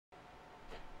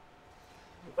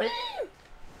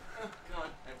Oh God,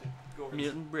 I have to go over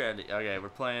Mutant Brandy. Okay, we're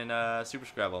playing Super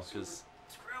Scrabble because.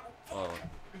 Scrabble. Oh,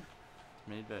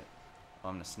 made it. Oh,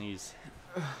 I'm gonna sneeze.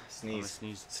 Sneeze. I'm gonna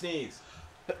sneeze. Sneeze.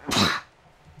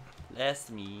 That's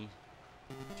me.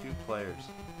 2 players.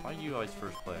 Why are you always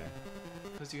first player?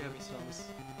 Because you have me still on this.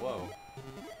 Whoa.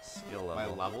 Skill level.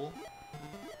 My level?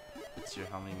 It's your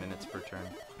how many minutes per turn?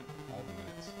 All the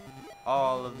minutes.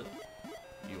 All of the.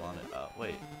 You want it?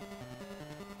 Wait.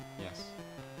 Yes.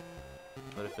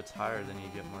 But if it's higher, then you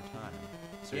get more time.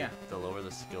 So Yeah. the lower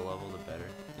the skill level, the better.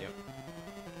 Yep.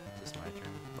 Is this my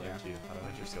turn? Player Yeah. 2. How do I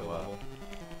What's your just skill go up? level?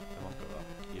 It won't go up.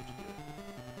 You have to do it.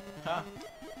 Huh?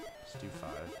 Just do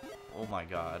 5. Oh my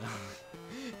god.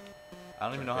 I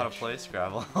don't even know how to Bitch. play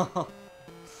Scrabble.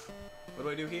 What do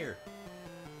I do here?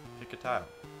 Pick a tile.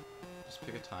 Just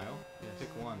pick a tile? Yes.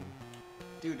 Pick one.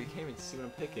 Dude, you can't even see what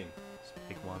I'm picking. Just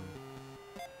pick one.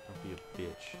 Don't be a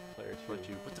bitch. Player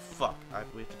 2. What the fuck?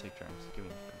 We have to take turns. Give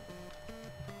me.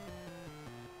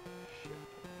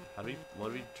 Shit. What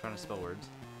are we trying to spell words?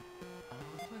 Oh,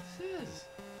 what's this?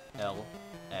 L,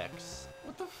 X,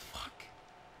 What the fuck?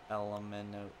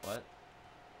 element, what?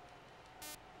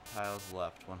 Tiles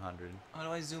left, 100. How do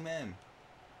I zoom in?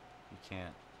 You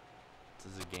can't.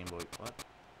 This is a Game Boy. What? What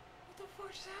the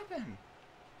fuck just happened?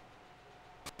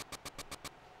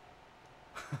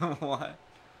 What?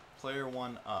 Player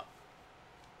 1 up.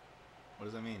 What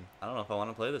does that mean? I don't know if I want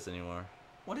to play this anymore.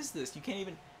 What is this? You can't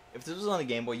even... If this was on a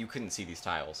Game Boy, you couldn't see these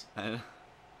tiles. I know.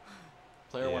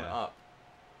 Player 1 Yeah. up.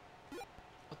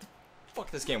 What the...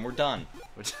 Fuck this game, we're done.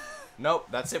 Which Nope,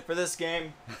 that's it for this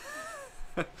game.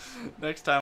 next time.